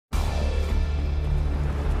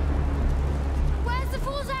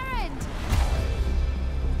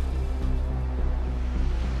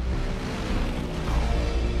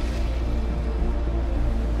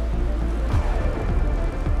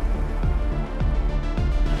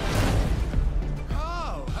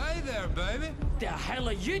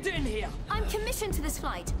are you doing here? I'm commissioned to this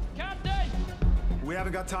flight. Captain! We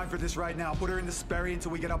haven't got time for this right now. Put her in the Sperry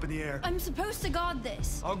until we get up in the air. I'm supposed to guard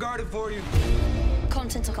this. I'll guard it for you.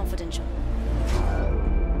 Contents are confidential.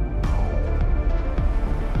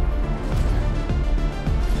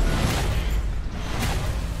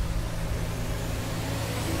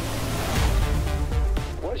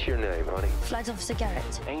 What's your name, honey? Flight Officer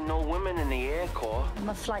Garrett. Ain't no women in the Air Corps. I'm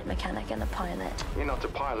a flight mechanic and a pilot. You're not a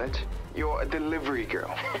pilot. You're a delivery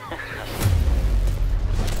girl.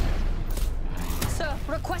 Sir,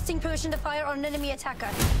 requesting permission to fire on an enemy attacker.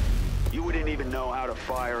 You wouldn't even know how to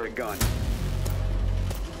fire a gun.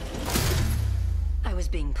 I was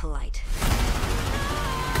being polite.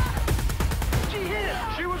 She hit it!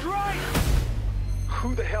 She was right!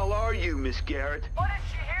 Who the hell are you, Miss Garrett? What is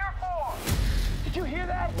she here for? Did you hear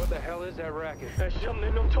that? What the hell is that racket? There's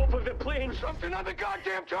something on top of the plane. Something on the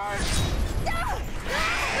goddamn tire.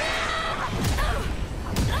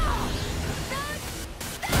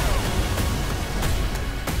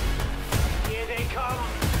 Here they come.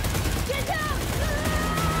 Get down!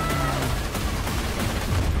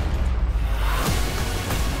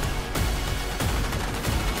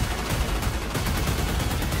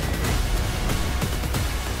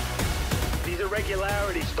 These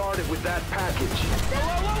irregularities started with that package.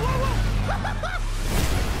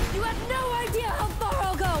 You have no idea how far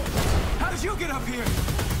I'll go! How did you get up here?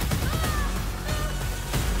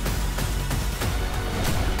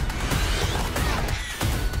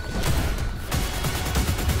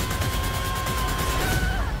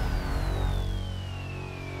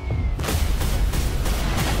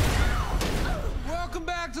 Welcome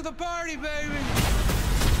back to the party, baby!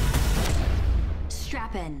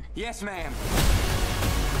 Strap in. Yes, ma'am.